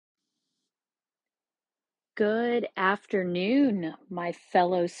Good afternoon, my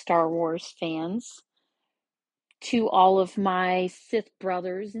fellow Star Wars fans. To all of my Sith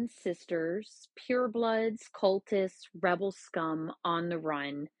brothers and sisters, purebloods, cultists, rebel scum on the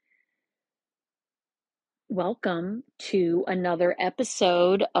run, welcome to another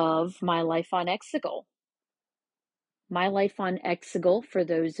episode of My Life on Exegol. My Life on Exegol, for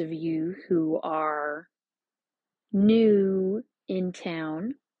those of you who are new in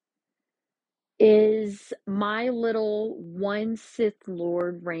town, is my little One Sith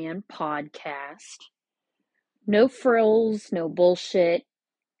Lord ran podcast. No frills, no bullshit.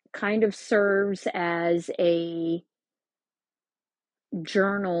 Kind of serves as a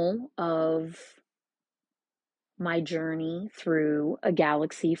journal of my journey through a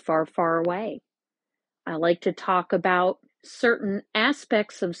galaxy far, far away. I like to talk about certain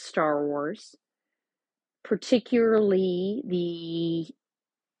aspects of Star Wars, particularly the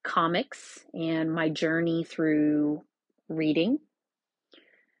comics and my journey through reading.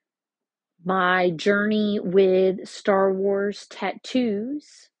 My journey with Star Wars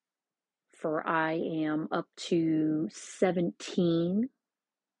tattoos, for I am up to 17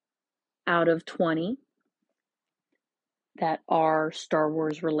 out of 20 that are Star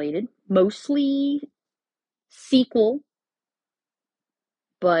Wars related, mostly sequel,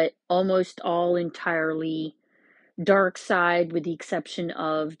 but almost all entirely dark side, with the exception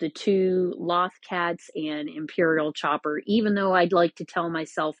of the two Loth Cats and Imperial Chopper, even though I'd like to tell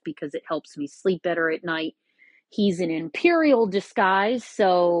myself, because it helps me sleep better at night, he's an Imperial disguise,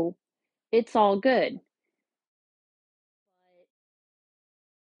 so it's all good. But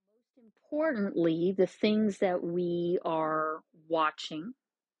most importantly, the things that we are watching,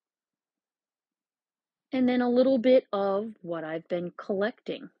 and then a little bit of what I've been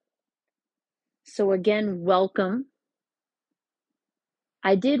collecting. So again, welcome.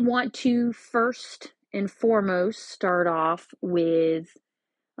 I did want to first and foremost start off with,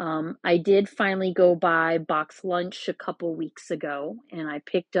 I did finally go by Box Lunch a couple weeks ago, and I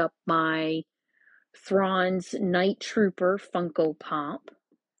picked up my Thrawn's Night Trooper Funko Pop.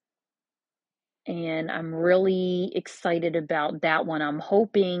 And I'm really excited about that one. I'm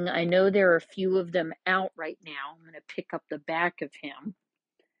hoping, I know there are a few of them out right now. I'm going to pick up the back of him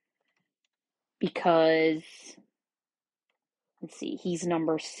because, let's see, he's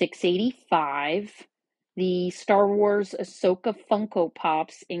number 685. The Star Wars Ahsoka Funko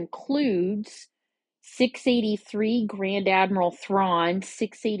Pops includes 683 Grand Admiral Thrawn,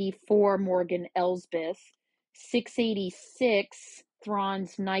 684 Morgan Elsbeth, 686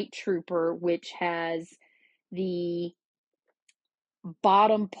 Thrawn's Night Trooper, which has the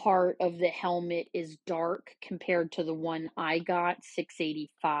bottom part of the helmet is dark compared to the one I got,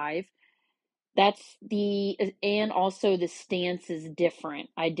 685. And also the stance is different.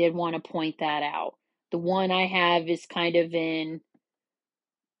 I did want to point that out. The one I have is kind of in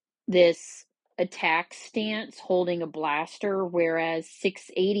this attack stance holding a blaster, whereas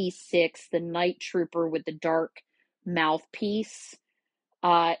 686, the Night Trooper with the dark mouthpiece,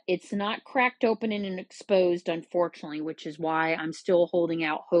 it's not cracked open and exposed, unfortunately, which is why I'm still holding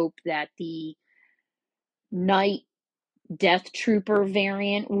out hope that the Night Death Trooper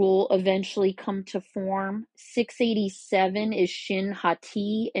variant will eventually come to form. 687 is Shin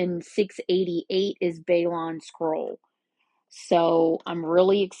Hati, and 688 is Balon Scroll. So I'm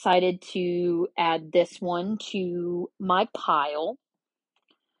really excited to add this one to my pile.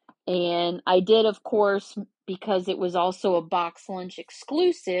 And I did, of course, because it was also a Box Lunch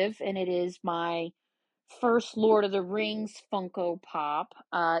exclusive, and it is my first Lord of the Rings Funko Pop,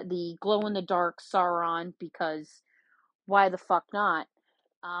 the glow-in-the-dark Sauron, because why the fuck not?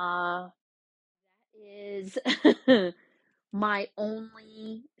 That is my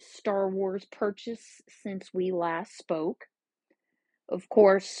only Star Wars purchase since we last spoke. Of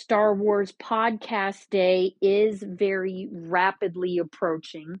course, Star Wars Podcast Day is very rapidly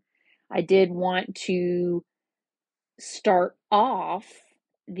approaching. I did want to start off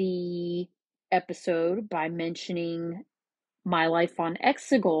the episode by mentioning My Life on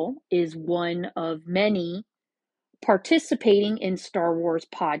Exegol is one of many participating in Star Wars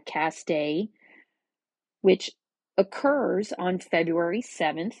Podcast Day, which occurs on February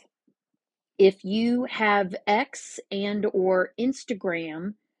 7th. If you have X and or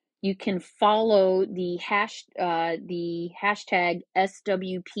Instagram, you can follow the hashtag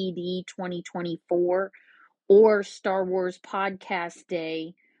SWPD 2024 or Star Wars Podcast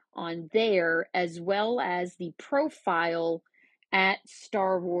Day on there, as well as the profile at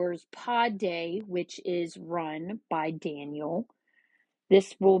Star Wars Pod Day, which is run by Daniel.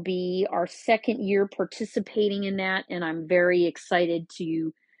 This will be our second year participating in that, and I'm very excited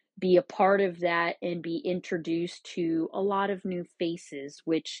to be a part of that and be introduced to a lot of new faces,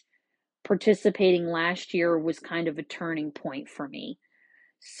 which participating last year was kind of a turning point for me.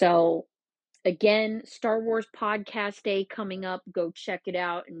 So, again, Star Wars Podcast Day coming up. Go check it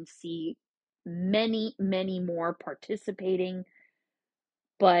out and see many, many more participating.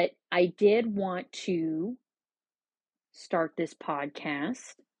 But I did want to start this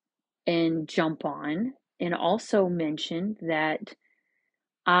podcast and jump on and also mention that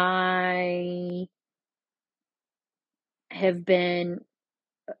I have been,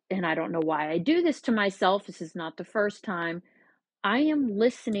 and I don't know why I do this to myself, this is not the first time, I am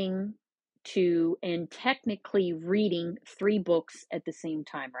listening to and technically reading 3 books at the same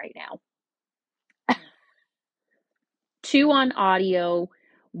time right now. 2 on audio,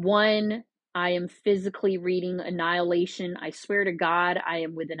 1 I am physically reading, Annihilation. I swear to God, I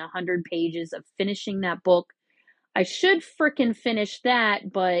am within 100 pages of finishing that book. I should frickin' finish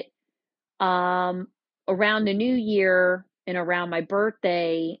that, but around the new year and around my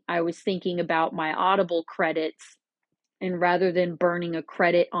birthday, I was thinking about my Audible credits, and rather than burning a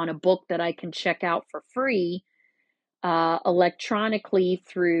credit on a book that I can check out for free electronically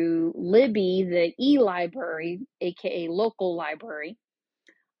through Libby, the e-library, aka local library,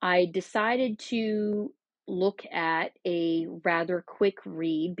 I decided to look at a rather quick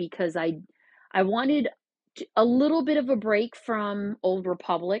read because I wanted a little bit of a break from Old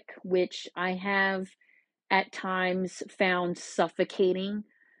Republic, which I have at times found suffocating.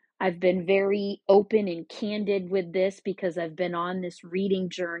 I've been very open and candid with this because I've been on this reading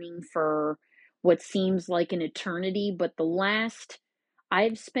journey for what seems like an eternity, but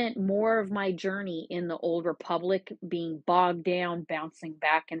I've spent more of my journey in the Old Republic being bogged down, bouncing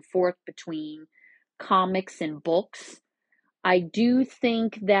back and forth between comics and books. I do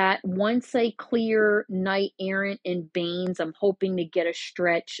think that once I clear Knight Errant and Banes, I'm hoping to get a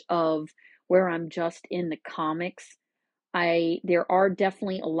stretch of where I'm just in the comics. There are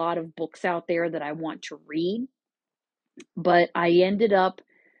definitely a lot of books out there that I want to read, but I ended up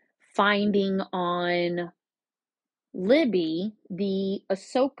finding on Libby the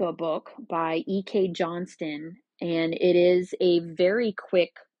Ahsoka book by E.K. Johnston, and it is a very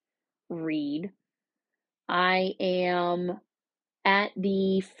quick read. I am at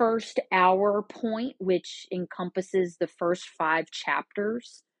the first hour point, which encompasses the first 5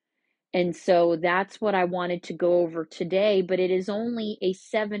 chapters. And so that's what I wanted to go over today, but it is only a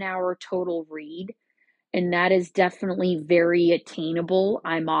 7-hour total read, and that is definitely very attainable.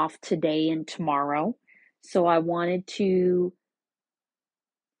 I'm off today and tomorrow, so I wanted to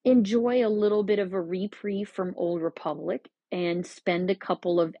enjoy a little bit of a reprieve from Old Republic and spend a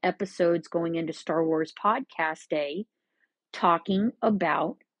couple of episodes going into Star Wars Podcast Day talking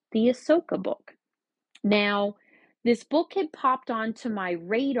about the Ahsoka book. Now, this book had popped onto my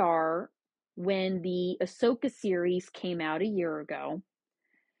radar when the Ahsoka series came out a year ago,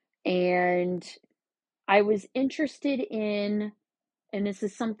 and I was interested in, and this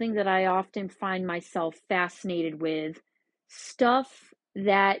is something that I often find myself fascinated with, stuff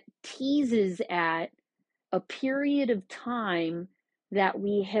that teases at a period of time that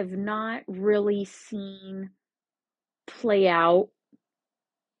we have not really seen play out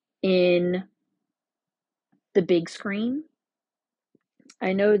in the big screen.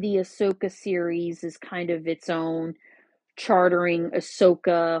 I know the Ahsoka series is kind of its own chartering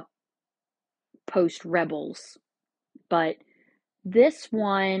Ahsoka post Rebels, but this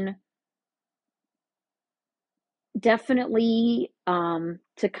one definitely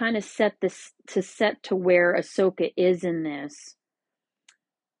to kind of set to where Ahsoka is in this.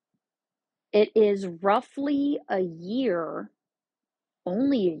 It is roughly a year,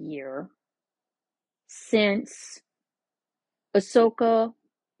 only a year, since Ahsoka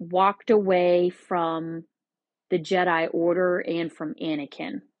walked away from the Jedi Order and from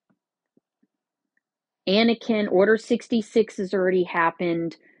Anakin. Order 66 has already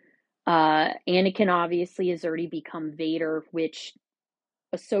happened. Anakin obviously has already become Vader, which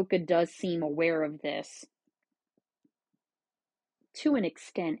Ahsoka does seem aware of this. To an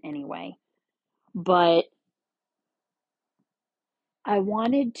extent, anyway. But I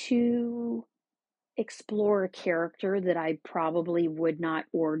wanted to explore a character that I probably would not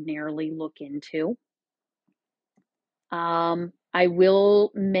ordinarily look into. I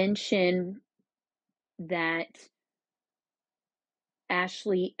will mention that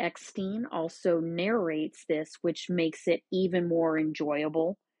Ashley Eckstein also narrates this, which makes it even more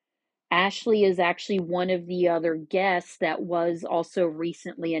enjoyable. Ashley is actually one of the other guests that was also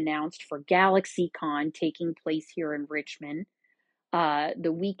recently announced for GalaxyCon taking place here in Richmond,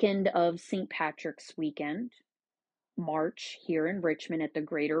 the weekend of St. Patrick's weekend. March here in Richmond at the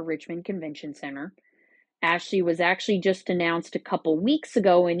Greater Richmond Convention Center. Ashley was actually just announced a couple weeks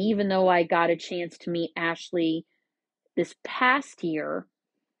ago, and even though I got a chance to meet Ashley this past year,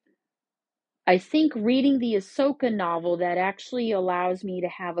 I think reading the Ahsoka novel, that actually allows me to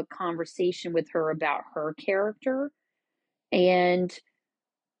have a conversation with her about her character. And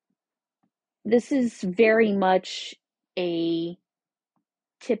this is very much a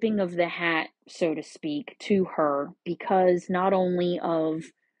tipping of the hat, so to speak, to her, because not only of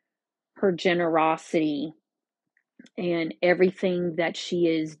her generosity and everything that she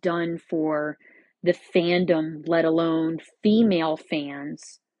has done for the fandom, let alone female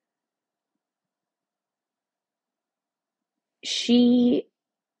fans, she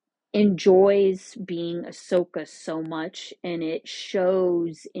enjoys being Ahsoka so much, and it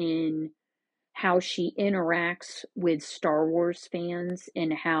shows in how she interacts with Star Wars fans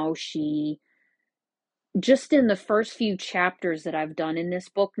and how she, just in the first few chapters that I've done in this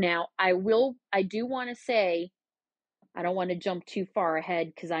book. Now, I do want to say, I don't want to jump too far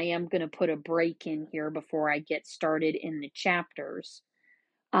ahead because I am going to put a break in here before I get started in the chapters.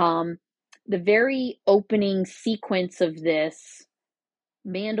 The very opening sequence of this,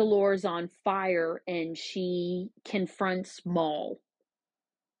 Mandalore's on fire and she confronts Maul.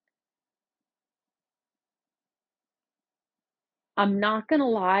 I'm not gonna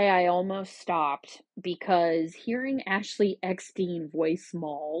lie, I almost stopped because hearing Ashley Eckstein voice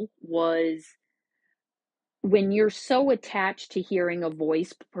Maul was, when you're so attached to hearing a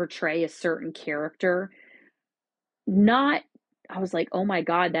voice portray a certain character, not, I was like, oh my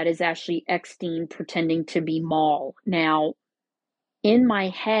God, that is Ashley Eckstein pretending to be Maul. Now, in my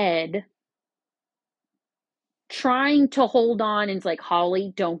head, trying to hold on, and it's like,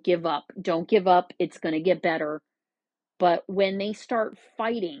 Holly, don't give up. Don't give up. It's going to get better. But when they start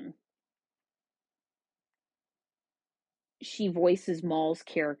fighting, she voices Maul's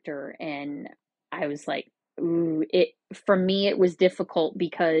character, and I was like, ooh, for me it was difficult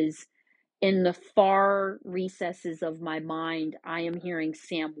because in the far recesses of my mind, I am hearing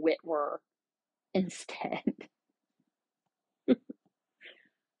Sam Witwer instead.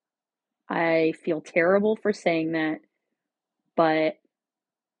 I feel terrible for saying that, but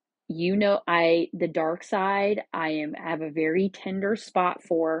the dark side, I have a very tender spot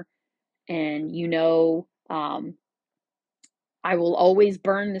for, and I will always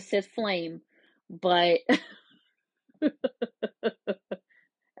burn the Sith flame, but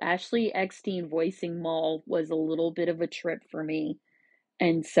Ashley Eckstein voicing Maul was a little bit of a trip for me.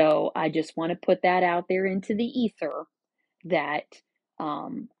 And so I just want to put that out there into the ether that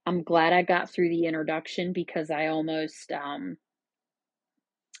I'm glad I got through the introduction because I almost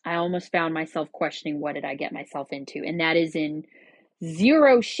found myself questioning what did I get myself into. And that is in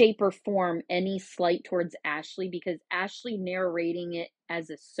zero shape or form any slight towards Ashley, because Ashley narrating it as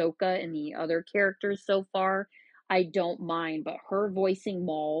Ahsoka and the other characters so far, I don't mind. But her voicing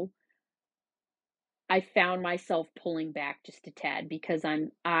Maul, I found myself pulling back just a tad because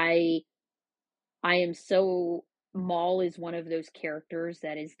I am so, Maul is one of those characters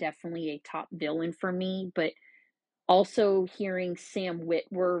that is definitely a top villain for me, but also hearing Sam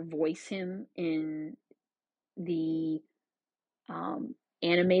Witwer voice him in the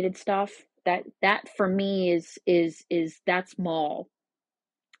animated stuff, that for me is that's Maul.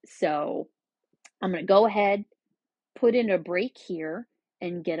 So I'm gonna go ahead, put in a break here,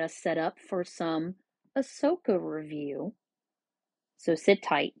 and get us set up for some Ahsoka review. So sit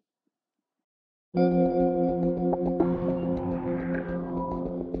tight.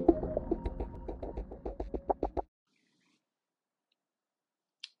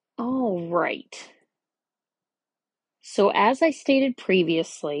 All right. So as I stated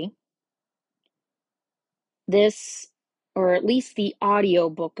previously, this, or at least the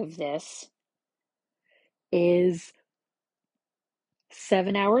audiobook of this, is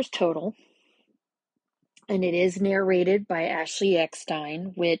 7 hours total, and it is narrated by Ashley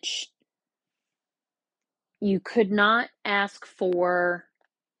Eckstein, which you could not ask for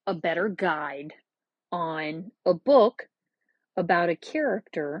a better guide on a book about a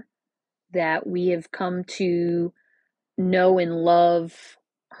character that we have come to know and love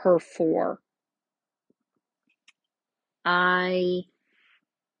her for. I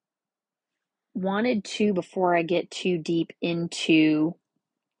wanted to, before I get too deep into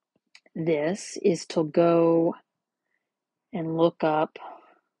this, is to go and look up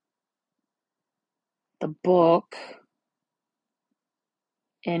the book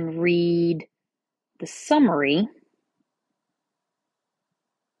and read the summary.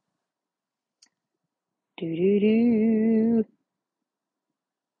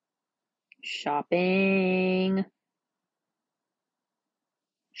 Shopping.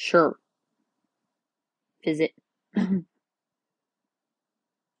 Sure. Visit. Because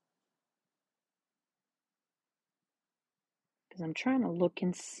I'm trying to look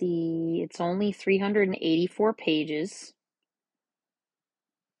and see. It's only 384 pages.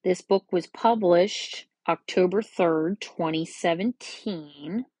 This book was published October 3rd,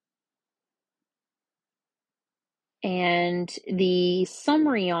 2017. And the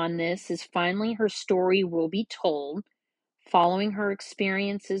summary on this is finally her story will be told. Following her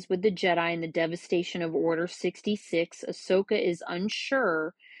experiences with the Jedi and the devastation of Order 66, Ahsoka is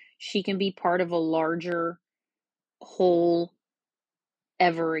unsure she can be part of a larger whole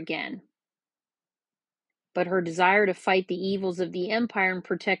ever again. But her desire to fight the evils of the Empire and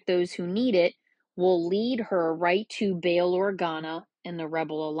protect those who need it will lead her right to Bail Organa and the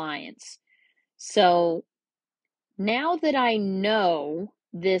Rebel Alliance. So now that I know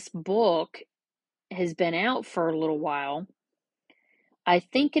this book has been out for a little while, I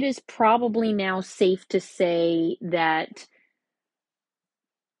think it is probably now safe to say that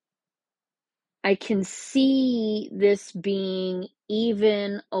I can see this being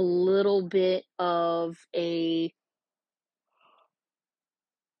even a little bit of a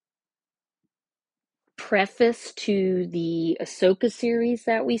preface to the Ahsoka series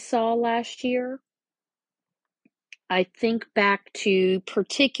that we saw last year. I think back to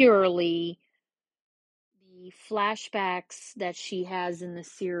particularly the flashbacks that she has in the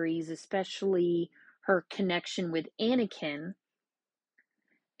series, especially her connection with Anakin.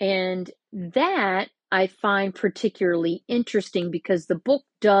 And that I find particularly interesting because the book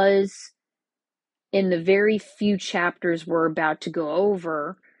does, in the very few chapters we're about to go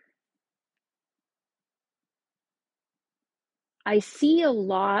over, I see a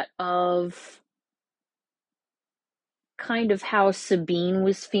lot of kind of how Sabine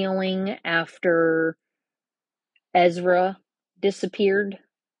was feeling after Ezra disappeared.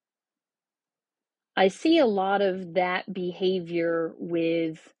 I see a lot of that behavior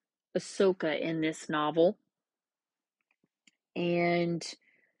with Ahsoka in this novel. And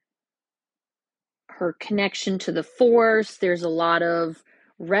her connection to the Force, there's a lot of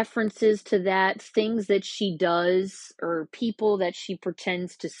references to that, things that she does or people that she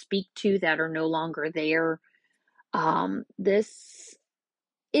pretends to speak to that are no longer there. It's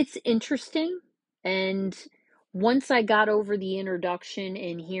interesting. And once I got over the introduction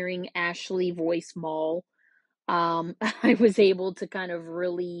and hearing Ashley voice Maul, I was able to kind of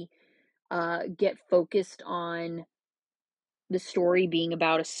really get focused on the story being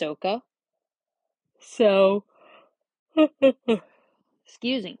about Ahsoka. So,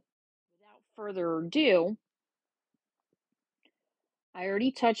 excuse me. Without further ado, I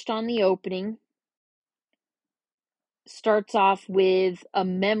already touched on the opening. Starts off with a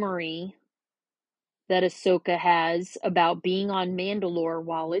memory that Ahsoka has about being on Mandalore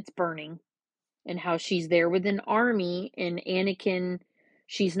while it's burning, and how she's there with an army, and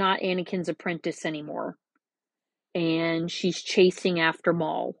she's not Anakin's apprentice anymore, and she's chasing after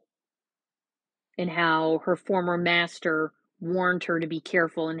Maul, and how her former master warned her to be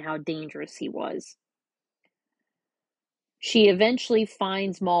careful and how dangerous he was. She eventually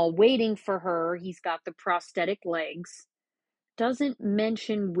finds Maul waiting for her. He's got the prosthetic legs. Doesn't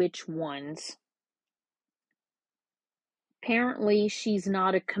mention which ones. Apparently, she's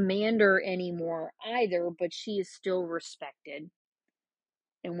not a commander anymore either, but she is still respected.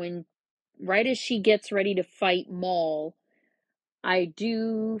 And right as she gets ready to fight Maul, I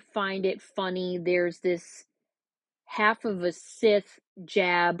do find it funny. There's this half of a Sith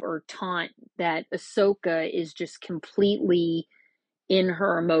jab or taunt that Ahsoka is just completely in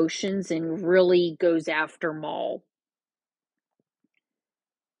her emotions and really goes after Maul.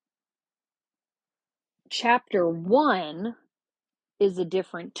 Chapter 1 is a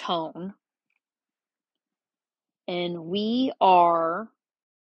different tone, and we are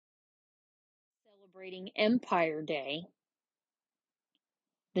celebrating Empire Day.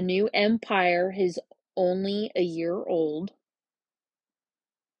 The new Empire is only a year old.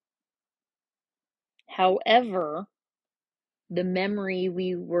 However, the memory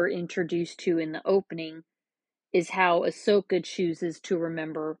we were introduced to in the opening is how Ahsoka chooses to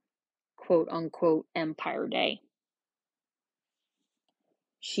remember quote unquote Empire Day.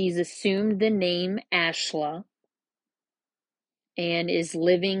 She's assumed the name Ashla and is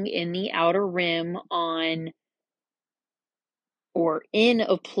living in the Outer Rim in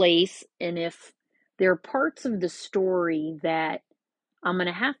a place, and if there are parts of the story that I'm going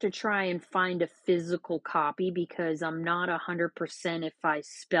to have to try and find a physical copy because I'm not 100% if I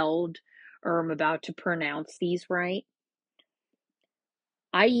spelled or I'm about to pronounce these right.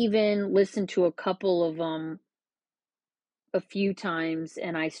 I even listened to a couple of a few times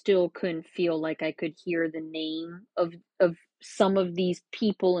and I still couldn't feel like I could hear the name of some of these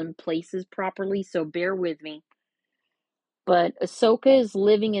people and places properly, so bear with me. But Ahsoka is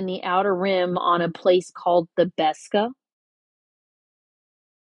living in the Outer Rim on a place called the Beskha,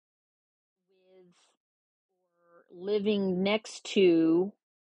 with or living next to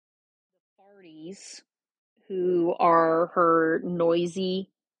the parties who are her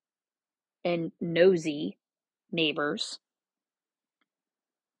noisy and nosy neighbors.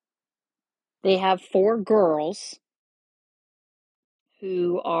 They have 4 girls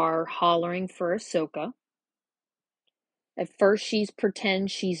who are hollering for Ahsoka. At first, she's pretend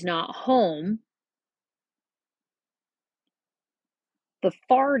she's not home. The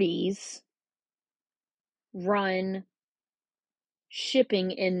Farties run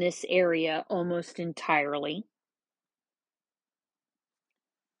shipping in this area almost entirely.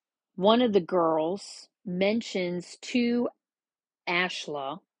 One of the girls mentions to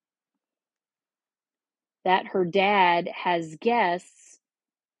Ashla that her dad has guests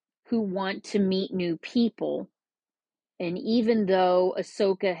who want to meet new people. And even though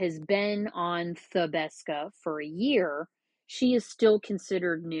Ahsoka has been on Beskha for a year, she is still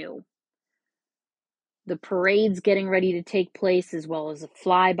considered new. The parade's getting ready to take place as well as a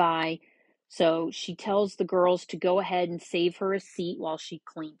flyby, so she tells the girls to go ahead and save her a seat while she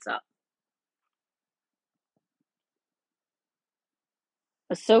cleans up.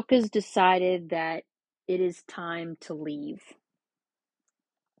 Ahsoka's decided that it is time to leave.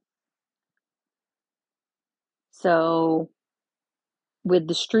 So, with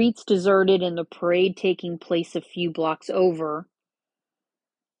the streets deserted and the parade taking place a few blocks over,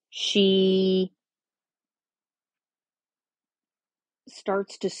 she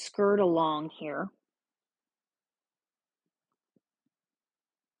starts to skirt along here.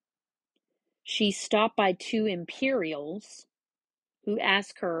 She's stopped by 2 Imperials who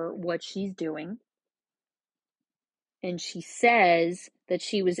ask her what she's doing. And she says that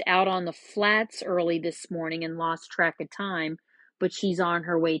she was out on the flats early this morning and lost track of time, but she's on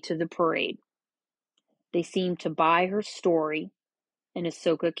her way to the parade. They seem to buy her story, and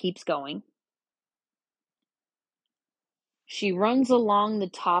Ahsoka keeps going. She runs along the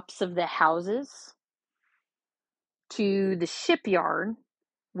tops of the houses to the shipyard,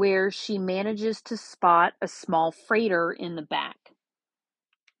 where she manages to spot a small freighter in the back.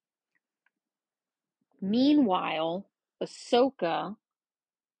 Meanwhile, Ahsoka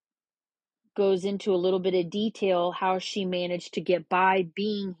goes into a little bit of detail how she managed to get by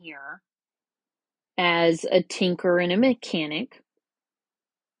being here as a tinker and a mechanic.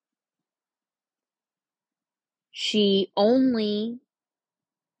 She only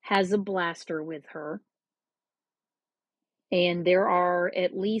has a blaster with her, and there are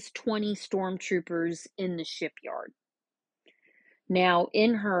at least 20 stormtroopers in the shipyard. Now,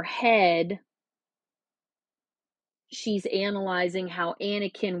 in her head, she's analyzing how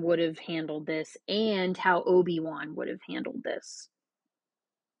Anakin would have handled this and how Obi-Wan would have handled this.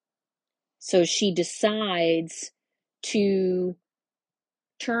 So she decides to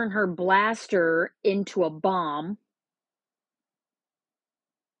turn her blaster into a bomb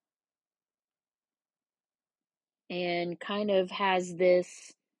and kind of has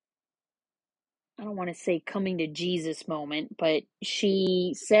this, I don't want to say coming to Jesus moment, but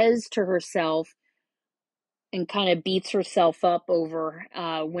she says to herself and kind of beats herself up over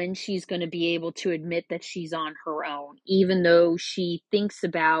when she's going to be able to admit that she's on her own, even though she thinks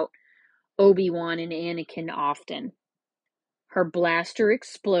about Obi-Wan and Anakin often. Her blaster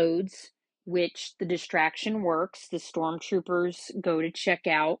explodes, which the distraction works. The stormtroopers go to check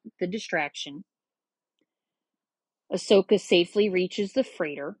out the distraction. Ahsoka safely reaches the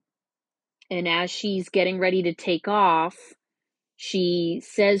freighter, and as she's getting ready to take off, she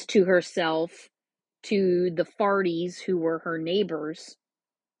says to herself, to the Farties who were her neighbors,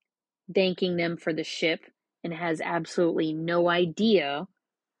 thanking them for the ship, and has absolutely no idea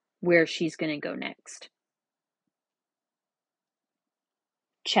where she's going to go next.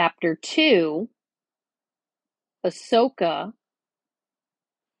 Chapter 2, Ahsoka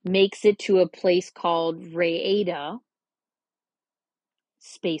makes it to a place called Raeda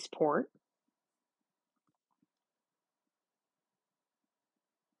Spaceport.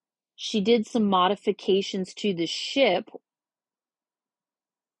 She did some modifications to the ship,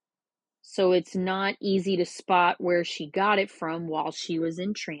 so it's not easy to spot where she got it from while she was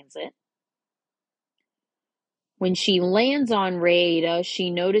in transit. When she lands on Raeda,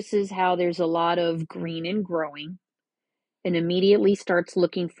 she notices how there's a lot of green and growing and immediately starts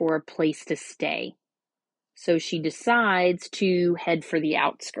looking for a place to stay. So she decides to head for the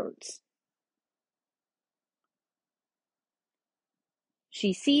outskirts.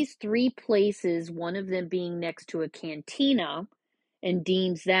 She sees 3 places, one of them being next to a cantina, and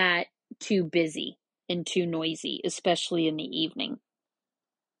deems that too busy and too noisy, especially in the evening.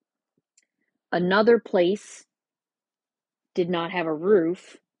 Another place did not have a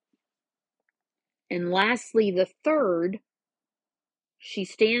roof. And lastly, the third, she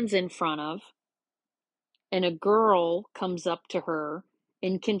stands in front of, and a girl comes up to her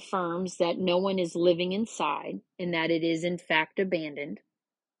and confirms that no one is living inside and that it is in fact abandoned.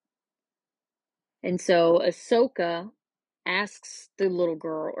 And so Ahsoka asks the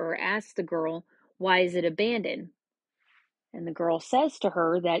girl, why is it abandoned? And the girl says to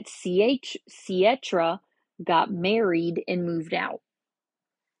her that Sietra got married and moved out.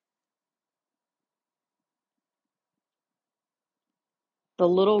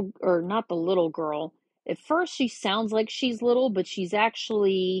 Not the little girl, at first she sounds like she's little, but she's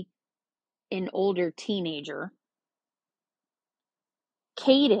actually an older teenager.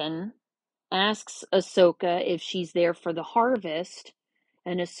 Kaden asks Ahsoka if she's there for the harvest,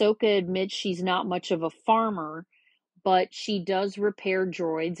 and Ahsoka admits she's not much of a farmer, but she does repair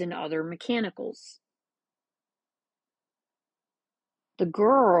droids and other mechanicals. The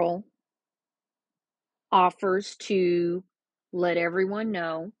girl offers to let everyone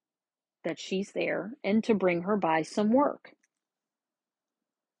know that she's there and to bring her by some work.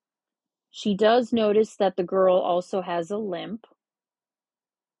 She does notice that the girl also has a limp,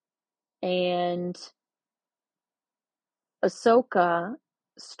 and Ahsoka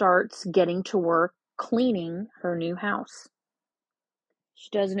starts getting to work cleaning her new house. She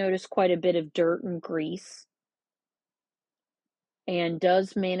does notice quite a bit of dirt and grease, and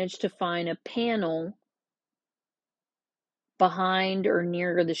does manage to find a panel behind or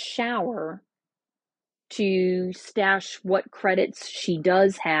near the shower to stash what credits she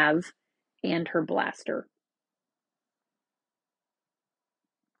does have and her blaster.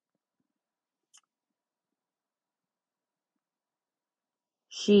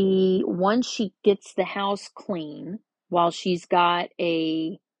 Once she gets the house clean, while she's got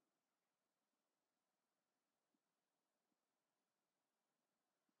a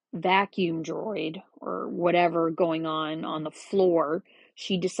vacuum droid or whatever going on the floor,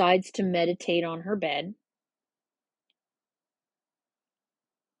 she decides to meditate on her bed.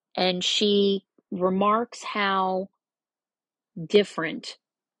 And she remarks how different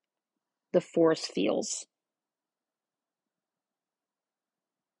the Force feels.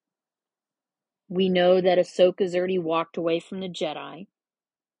 We know that Ahsoka's already walked away from the Jedi,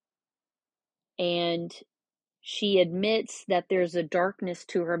 and she admits that there's a darkness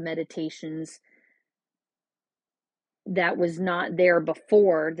to her meditations that was not there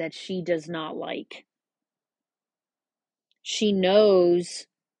before that she does not like. She knows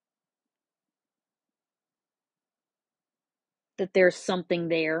that there's something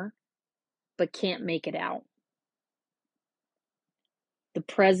there, but can't make it out. The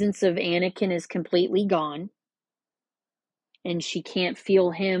presence of Anakin is completely gone, and she can't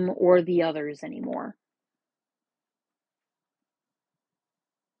feel him or the others anymore.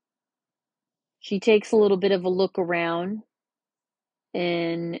 She takes a little bit of a look around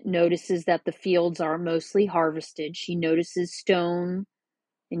and notices that the fields are mostly harvested. She notices stone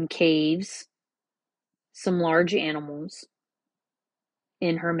and caves, some large animals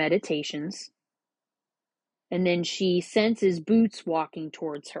in her meditations. And then she senses Boots walking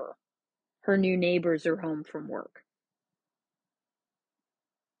towards her. Her new neighbors are home from work.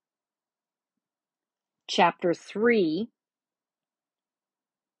 Chapter 3,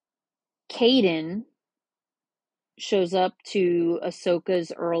 Kaden shows up to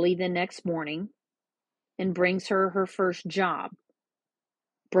Ahsoka's early the next morning and brings her first job,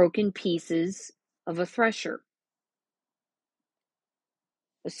 broken pieces of a thresher.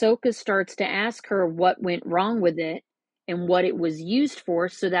 Ahsoka starts to ask her what went wrong with it and what it was used for,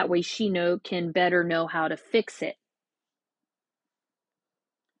 so that way she can better know how to fix it.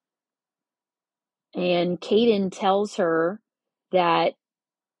 And Kaden tells her that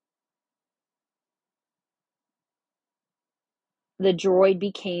the droid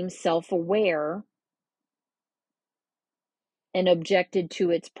became self-aware and objected to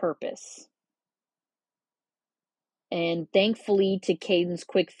its purpose. And thankfully to Kaden's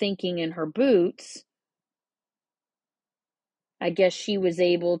quick thinking and her boots, I guess she was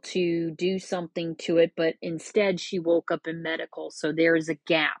able to do something to it, but instead she woke up in medical. So there's a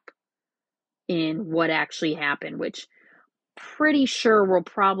gap in what actually happened, which pretty sure we'll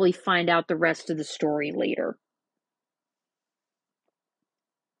probably find out the rest of the story later.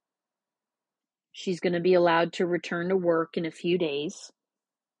 She's going to be allowed to return to work in a few days.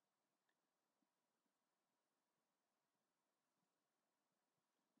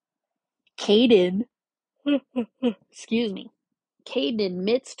 Caden, excuse me, Caden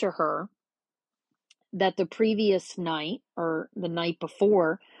admits to her that the previous night, or the night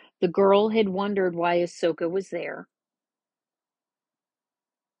before, the girl had wondered why Ahsoka was there.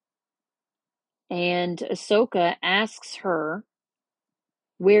 And Ahsoka asks her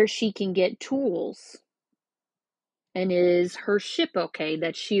where she can get tools. And is her ship okay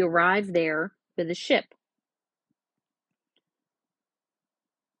that she arrived there with a ship?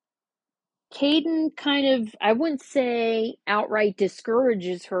 Caden kind of, I wouldn't say outright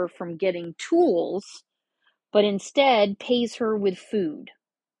discourages her from getting tools, but instead pays her with food.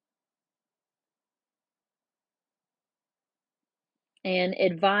 And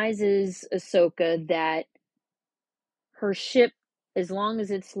advises Ahsoka that her ship, as long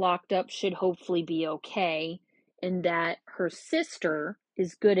as it's locked up, should hopefully be okay, and that her sister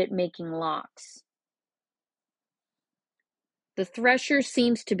is good at making locks. The Thresher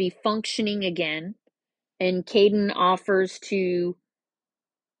seems to be functioning again, and Caden offers to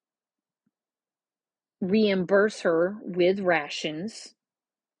reimburse her with rations.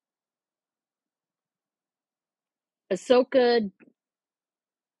 Ahsoka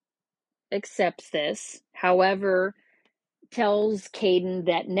accepts this, however, tells Caden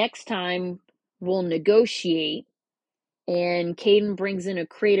that next time we'll negotiate, and Caden brings in a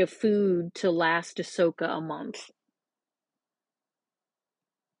crate of food to last Ahsoka a month.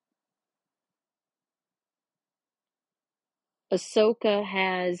 Ahsoka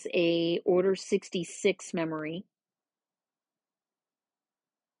has a Order 66 memory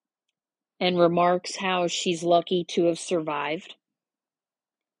and remarks how she's lucky to have survived.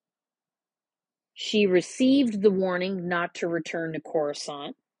 She received the warning not to return to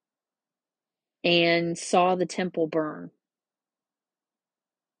Coruscant and saw the temple burn.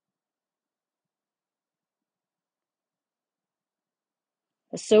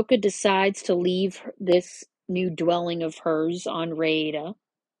 Ahsoka decides to leave this new dwelling of hers on Raeda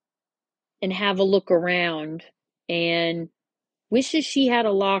and have a look around, and wishes she had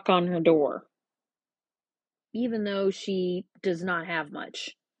a lock on her door, even though she does not have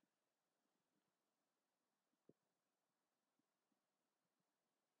much.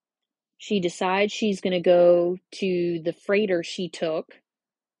 She decides she's going to go to the freighter she took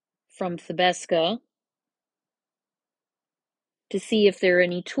from Thebeska to see if there are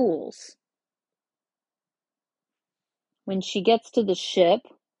any tools. When she gets to the ship,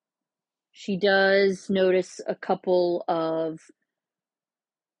 she does notice a couple of,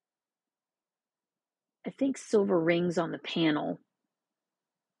 I think, silver rings on the panel.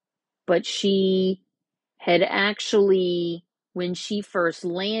 But she had actually, when she first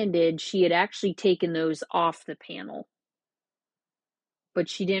landed, she had actually taken those off the panel. But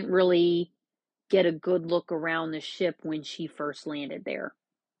she didn't really get a good look around the ship when she first landed there.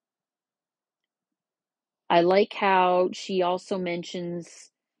 I like how she also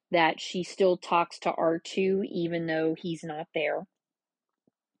mentions that she still talks to R2 even though he's not there.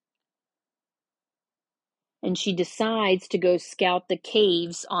 And she decides to go scout the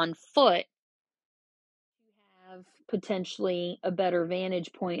caves on foot to have potentially a better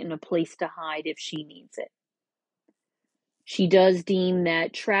vantage point and a place to hide if she needs it. She does deem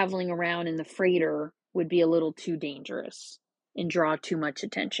that traveling around in the freighter would be a little too dangerous and draw too much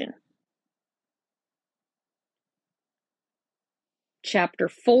attention. Chapter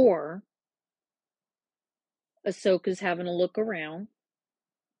 4, Ahsoka's having a look around,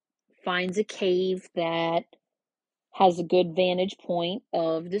 finds a cave that has a good vantage point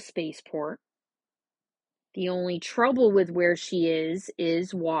of the spaceport. The only trouble with where she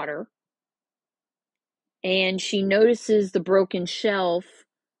is water. And she notices the broken shelf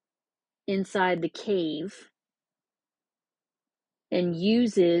inside the cave and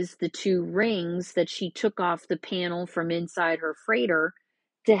uses the 2 rings that she took off the panel from inside her freighter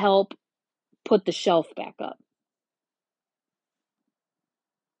to help put the shelf back up.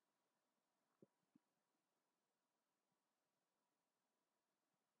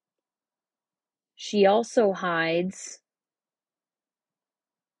 She also hides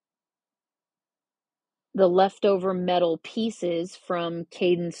the leftover metal pieces from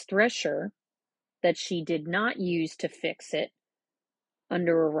Caden's thresher that she did not use to fix it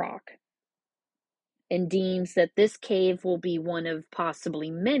under a rock, and deems that this cave will be one of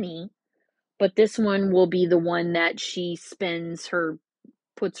possibly many, but this one will be the one that she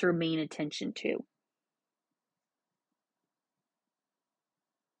puts her main attention to.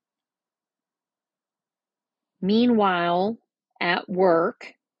 Meanwhile, at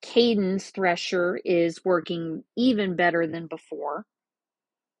work, Caden's thresher is working even better than before,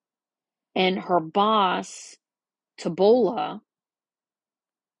 and her boss, Tabola,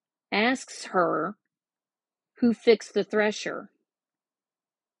 asks her who fixed the thresher.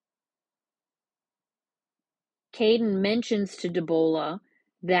 Caden mentions to Debola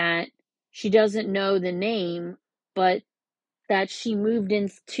that she doesn't know the name, but that she moved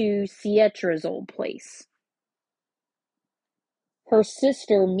into Sietra's old place. Her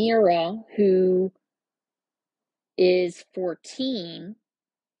sister, Mira, who is 14,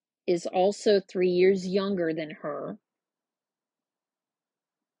 is also 3 years younger than her,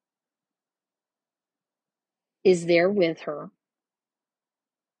 is there with her.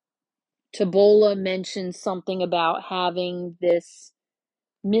 Debola mentions something about having this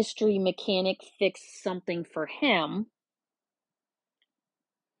mystery mechanic fix something for him.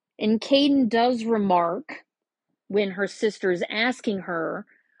 And Caden does remark, when her sister's asking her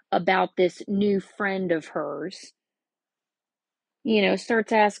about this new friend of hers,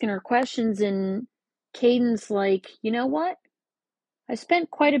 starts asking her questions, and Caden's like, you know what? I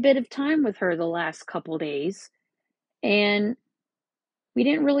spent quite a bit of time with her the last couple days, and we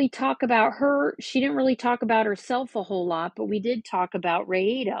didn't really talk about her. She didn't really talk about herself a whole lot, but we did talk about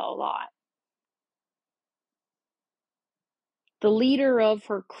Raeda a lot. The leader of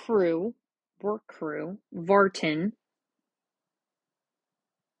her work crew, Vartan,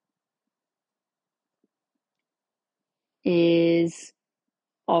 is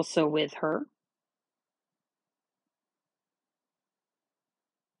also with her.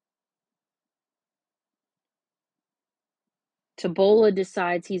 Debola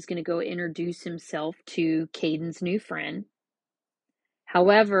decides he's going to go introduce himself to Caden's new friend.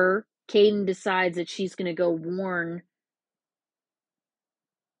 However, Caden decides that she's going to go warn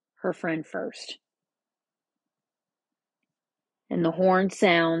her friend first. And the horn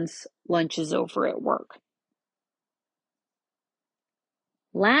sounds, lunch is over at work.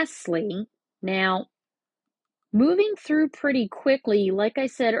 Lastly, now, moving through pretty quickly, like I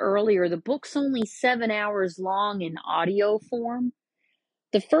said earlier, the book's only 7 hours long in audio form.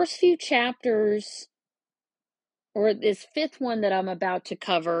 The first few chapters, or this fifth one that I'm about to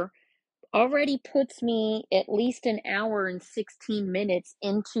cover, already puts me at least an hour and 16 minutes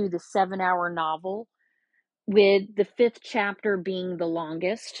into the 7-hour novel, with the fifth chapter being the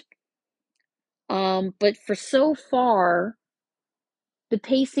longest. But for so far, the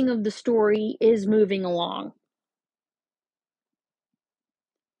pacing of the story is moving along.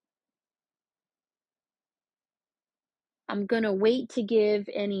 I'm going to wait to give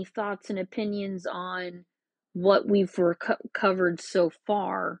any thoughts and opinions on what we've covered so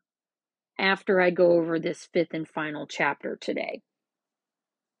far after I go over this fifth and final chapter today.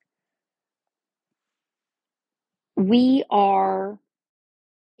 We are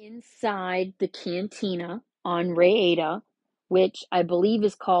inside the cantina on Raeda, which I believe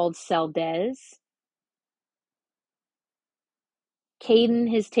is called Saldez.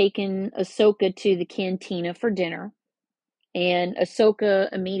 Caden has taken Ahsoka to the cantina for dinner, and Ahsoka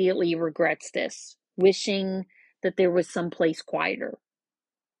immediately regrets this, wishing that there was someplace quieter.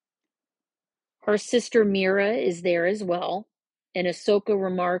 Her sister Mira is there as well, and Ahsoka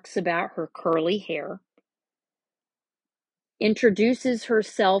remarks about her curly hair, introduces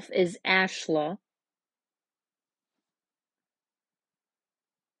herself as Ashla.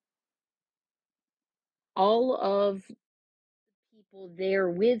 All of the people there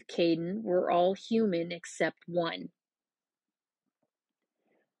with Caden were all human except one.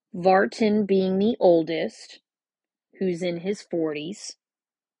 Vartan being the oldest, who's in his 40s.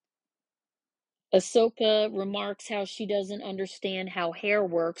 Ahsoka remarks how she doesn't understand how hair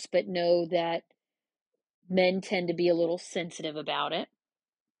works, but know that men tend to be a little sensitive about it.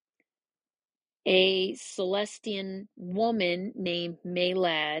 A Celestian woman named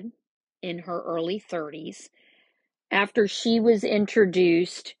Maylad, in her early 30s. After she was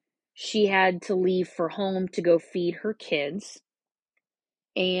introduced, she had to leave for home to go feed her kids.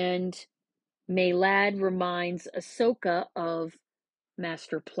 And Maylad reminds Ahsoka of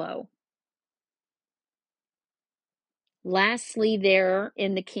Master Plo. Lastly, there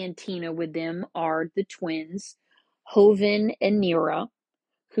in the cantina with them are the twins, Hoven and Nira,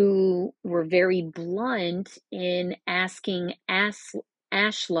 who were very blunt in asking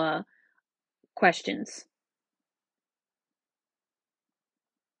Ashla questions.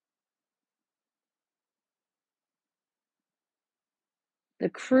 The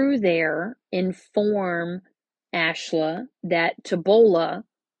crew there inform Ashla that Debola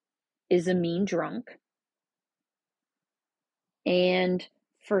is a mean drunk, and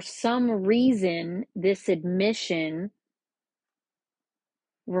for some reason, this admission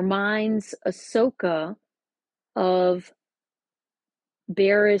reminds Ahsoka of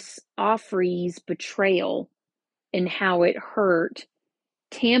Barriss Offree's betrayal and how it hurt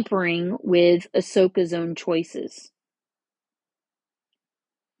tampering with Ahsoka's own choices.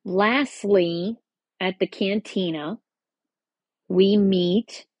 Lastly, at the cantina, we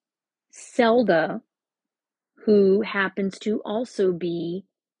meet Zelda, who happens to also be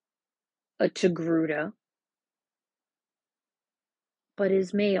a Togruta, but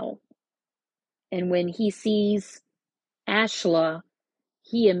is male. And when he sees Ashla,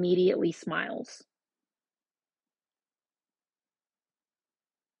 he immediately smiles.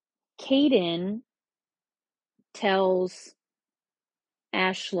 Caden tells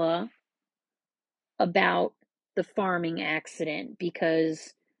Ashla about the farming accident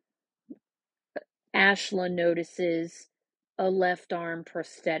because Ashla notices a left arm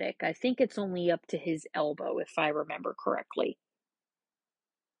prosthetic. I think it's only up to his elbow, if I remember correctly.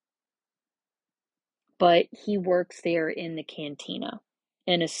 But he works there in the cantina.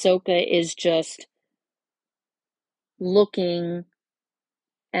 And Ahsoka is just looking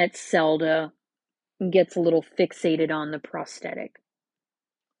at Zelda and gets a little fixated on the prosthetic.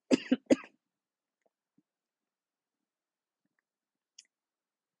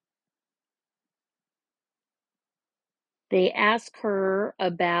 They ask her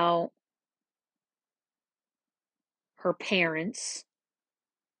about her parents,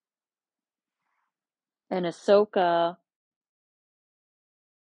 and Ahsoka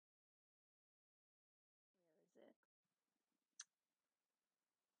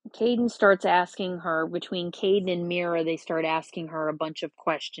Caden starts asking her, between Caden and Mira, they start asking her a bunch of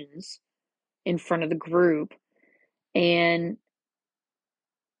questions in front of the group. And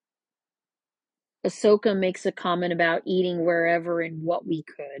Ahsoka makes a comment about eating wherever and what we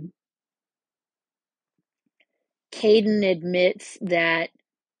could. Caden admits that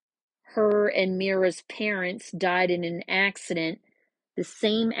her and Mira's parents died in an accident, the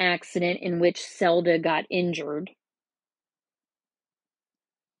same accident in which Zelda got injured.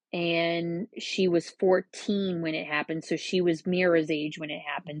 And she was 14 when it happened, so she was Mira's age when it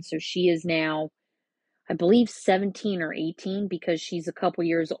happened. So she is now, I believe, 17 or 18 because she's a couple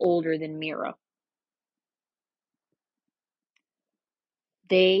years older than Mira.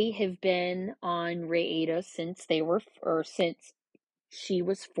 They have been on Raeda since since she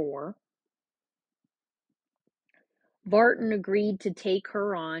was 4. Vartan agreed to take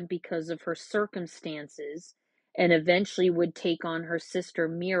her on because of her circumstances and eventually would take on her sister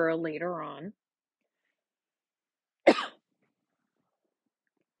Mira later on.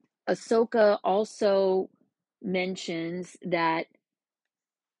 Ahsoka also mentions that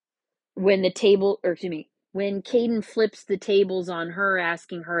when Caden flips the tables on her,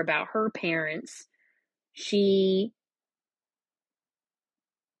 asking her about her parents, she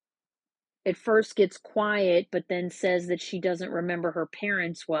at first gets quiet, but then says that she doesn't remember her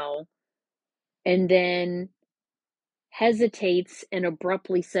parents well, and then hesitates and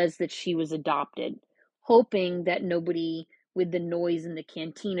abruptly says that she was adopted, hoping that nobody, with the noise in the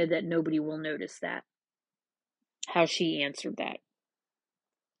cantina, that nobody will notice that, how she answered that.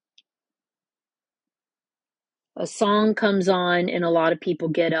 A song comes on and a lot of people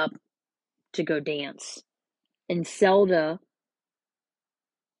get up to go dance. And Zelda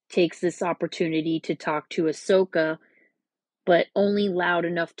takes this opportunity to talk to Ahsoka, but only loud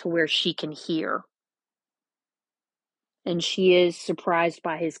enough to where she can hear. And she is surprised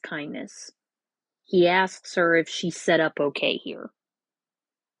by his kindness. He asks her if she's set up okay here.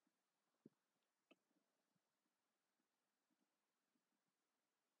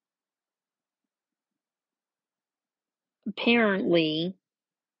 Apparently,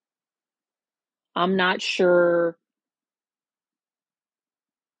 I'm not sure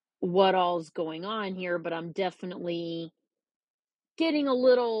what all's going on here, but I'm definitely getting a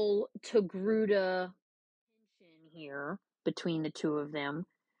little Togruta tension here between the two of them.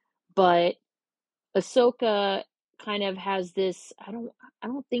 But Ahsoka kind of has this, I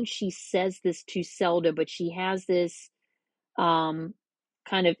don't think she says this to Zelda, but she has this um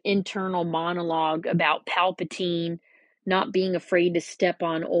kind of internal monologue about Palpatine not being afraid to step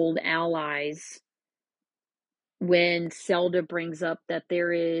on old allies when Zelda brings up that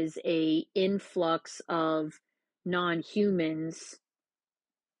there is a influx of non-humans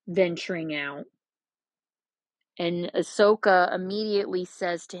venturing out. And Ahsoka immediately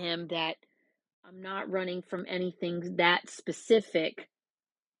says to him that I'm not running from anything that specific,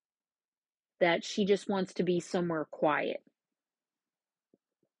 that she just wants to be somewhere quiet.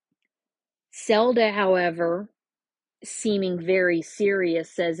 Zelda, however, seeming very serious,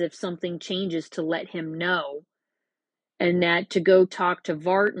 says if something changes to let him know, and that to go talk to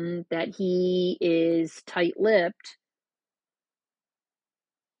Vartan, that he is tight-lipped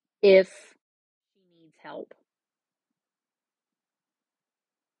if she needs help.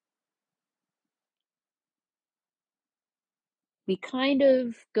 we kind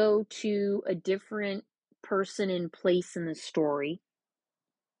of go to a different person and place in the story,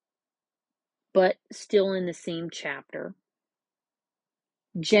 but still in the same chapter.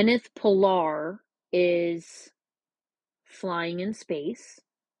 Jenneth Pilar is flying in space.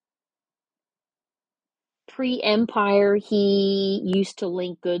 Pre-Empire, he used to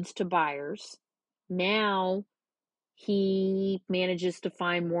link goods to buyers. Now he manages to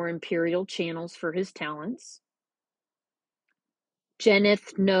find more imperial channels for his talents.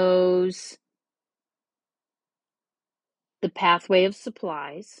 Jenneth knows the pathway of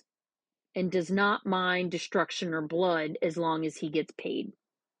supplies and does not mind destruction or blood as long as he gets paid.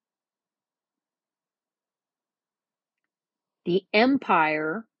 The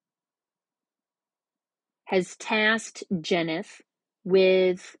Empire has tasked Jenneth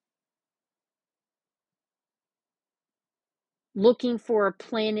with looking for a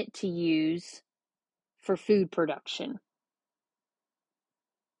planet to use for food production,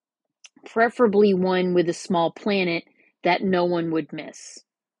 preferably one with a small planet that no one would miss.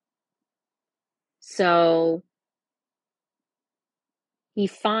 So he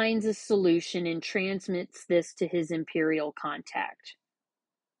finds a solution and transmits this to his Imperial contact.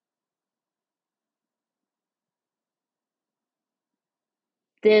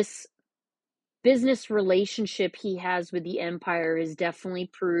 This business relationship he has with the Empire has definitely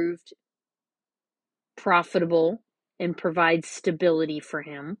proved profitable and provides stability for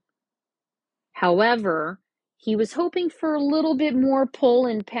him. However, he was hoping for a little bit more pull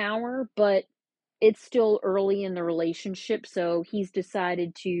and power, but it's still early in the relationship, so he's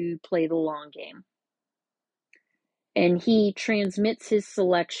decided to play the long game. And he transmits his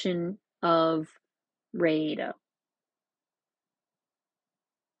selection of Raida.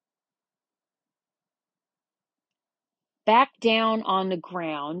 Back down on the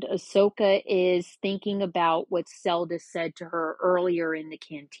ground, Ahsoka is thinking about what Zelda said to her earlier in the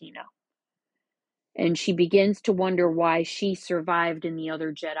cantina. And she begins to wonder why she survived and the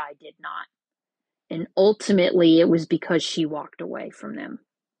other Jedi did not. And ultimately, it was because she walked away from them.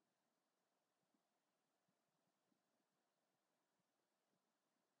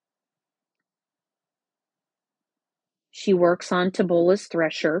 She works on Tabola's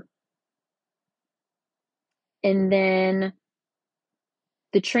Thresher. And then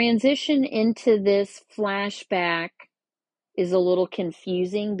the transition into this flashback is a little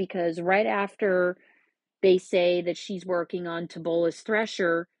confusing because right after they say that she's working on Tabola's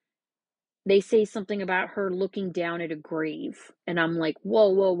Thresher, they say something about her looking down at a grave. And I'm like, whoa,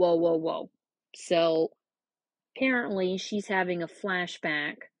 whoa, whoa, whoa, whoa. So apparently she's having a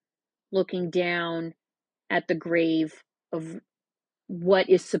flashback looking down at the grave of what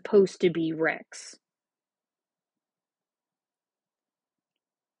is supposed to be Rex.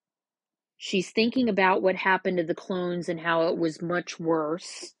 She's thinking about what happened to the clones and how it was much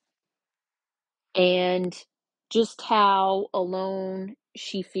worse, and just how alone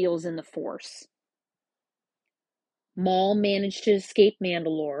she feels in the Force. Maul managed to escape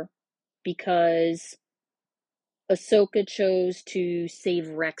Mandalore because Ahsoka chose to save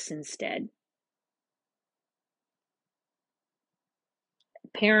Rex instead.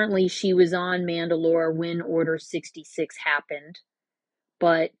 Apparently, she was on Mandalore when Order 66 happened,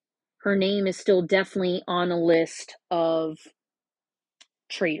 but her name is still definitely on a list of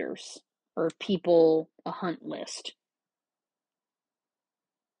traitors or people, a hunt list.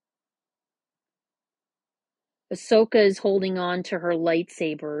 Ahsoka is holding on to her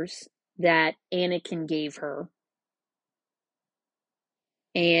lightsabers that Anakin gave her,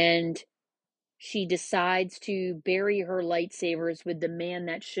 and she decides to bury her lightsabers with the man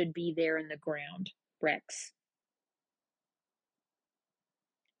that should be there in the ground, Rex.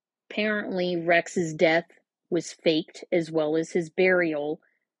 Apparently, Rex's death was faked as well as his burial.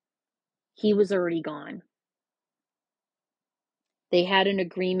 He was already gone. They had an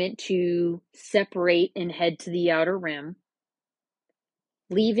agreement to separate and head to the Outer Rim.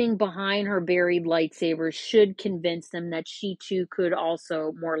 Leaving behind her buried lightsabers should convince them that she too could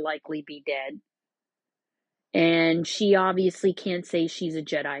also more likely be dead. And she obviously can't say she's a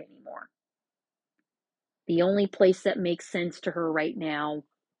Jedi anymore. The only place that makes sense to her right now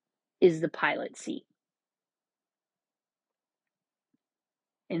is the pilot seat.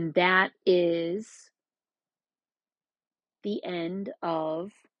 And that is the end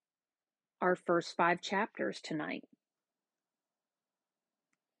of our first 5 chapters tonight.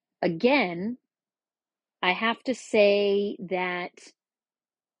 Again, I have to say that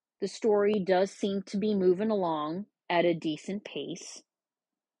the story does seem to be moving along at a decent pace.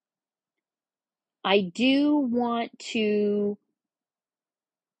 I do want to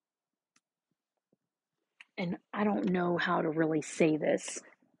and I don't know how to really say this.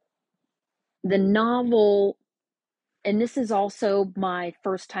 The novel, and this is also my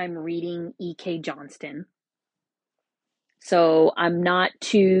first time reading E.K. Johnston, so I'm not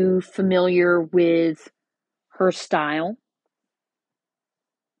too familiar with her style.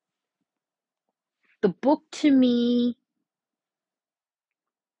 The book to me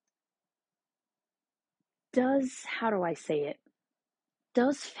does, how do I say it?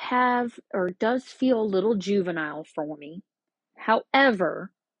 Does have or does feel a little juvenile for me.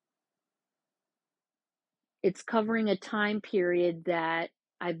 However, it's covering a time period that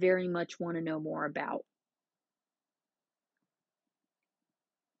I very much want to know more about.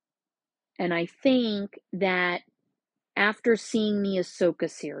 And I think that after seeing the Ahsoka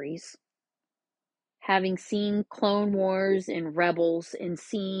series, having seen Clone Wars and Rebels, and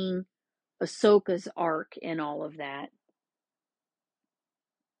seeing Ahsoka's arc and all of that,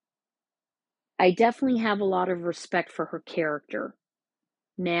 I definitely have a lot of respect for her character.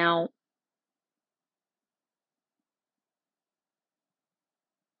 Now,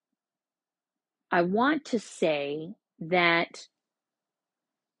 I want to say that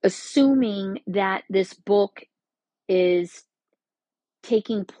assuming that this book is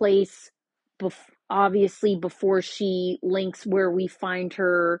taking place obviously before she links where we find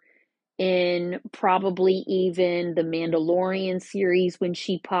her in probably even the Mandalorian series when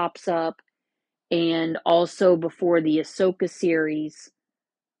she pops up, and also before the Ahsoka series,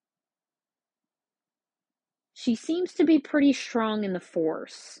 she seems to be pretty strong in the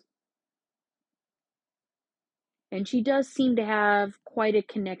Force. And she does seem to have quite a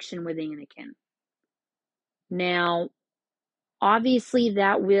connection with Anakin. Now, obviously,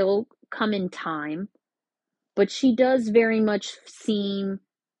 that will come in time, but she does very much seem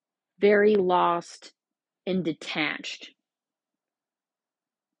very lost and detached.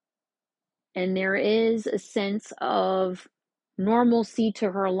 And there is a sense of normalcy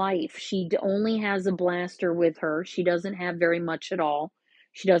to her life. She only has a blaster with her. She doesn't have very much at all.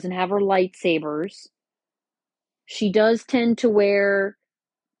 She doesn't have her lightsabers. She does tend to wear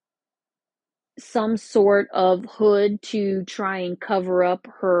some sort of hood to try and cover up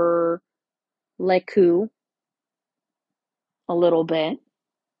her leku a little bit.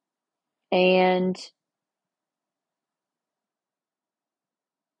 And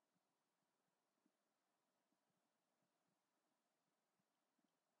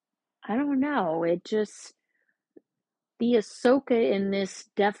I don't know, it just, the Ahsoka in this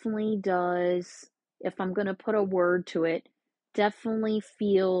definitely does, if I'm going to put a word to it, definitely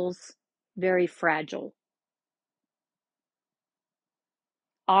feels very fragile.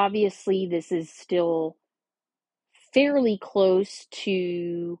 Obviously, this is still fairly close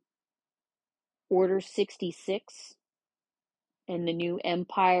to Order 66 and the new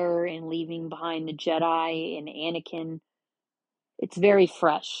Empire and leaving behind the Jedi and Anakin. It's very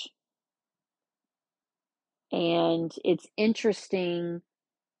fresh. And it's interesting.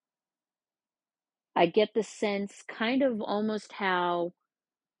 I get the sense kind of almost how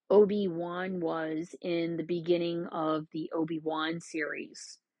Obi-Wan was in the beginning of the Obi-Wan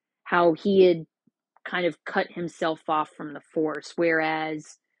series, how he had kind of cut himself off from the Force,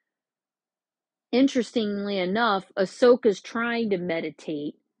 whereas, interestingly enough, Ahsoka's trying to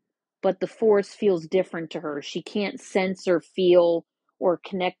meditate, but the Force feels different to her. She can't sense or feel or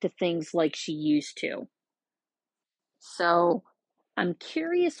connect to things like she used to. So, I'm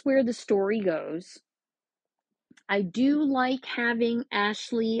curious where the story goes. I do like having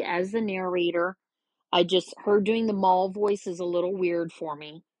Ashley as the narrator. Her doing the Maul voice is a little weird for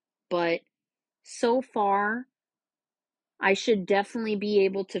me, but so far, I should definitely be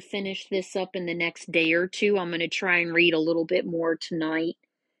able to finish this up in the next day or two. I'm going to try and read a little bit more tonight.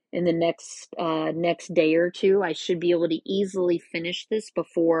 In the next day or two, I should be able to easily finish this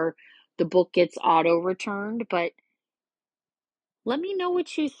before the book gets auto returned. But let me know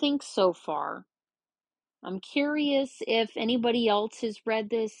what you think so far. I'm curious if anybody else has read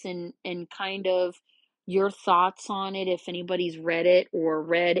this, and kind of your thoughts on it, if anybody's read it or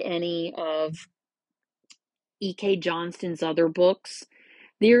read any of E.K. Johnston's other books.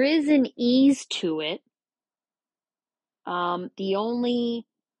 There is an ease to it. The only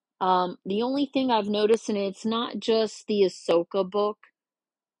thing I've noticed, and it's not just the Ahsoka book,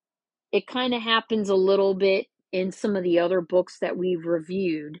 it kind of happens a little bit in some of the other books that we've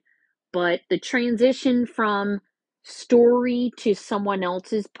reviewed, but the transition from story to someone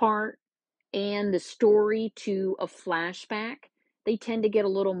else's part and the story to a flashback, they tend to get a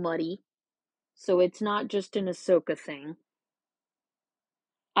little muddy. So it's not just an Ahsoka thing.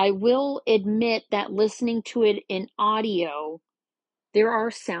 I will admit that listening to it in audio, there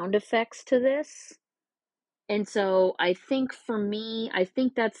are sound effects to this. And so I think for me, I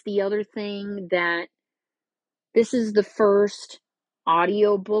think that's the other thing, that this is the first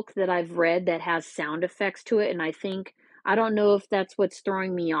audiobook that I've read that has sound effects to it. And I don't know if that's what's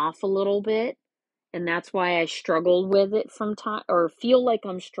throwing me off a little bit. And that's why I struggled with it from time, or feel like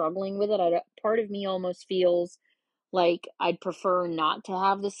I'm struggling with it. Part of me almost feels like I'd prefer not to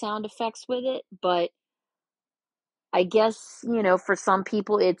have the sound effects with it. But I guess, for some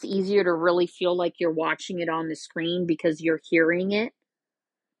people, it's easier to really feel like you're watching it on the screen because you're hearing it.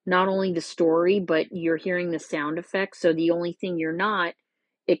 Not only the story, but you're hearing the sound effects. So the only thing you're not,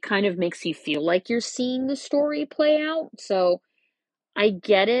 it kind of makes you feel like you're seeing the story play out. So I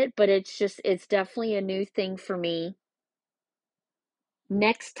get it, but it's definitely a new thing for me.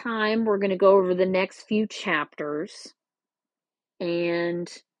 Next time, we're going to go over the next few chapters.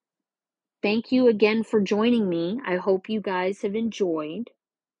 And thank you again for joining me. I hope you guys have enjoyed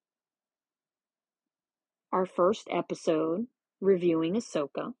our first episode reviewing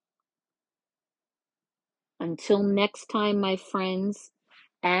Ahsoka. Until next time, my friends,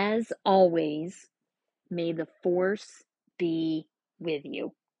 as always, may the Force be with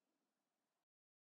you.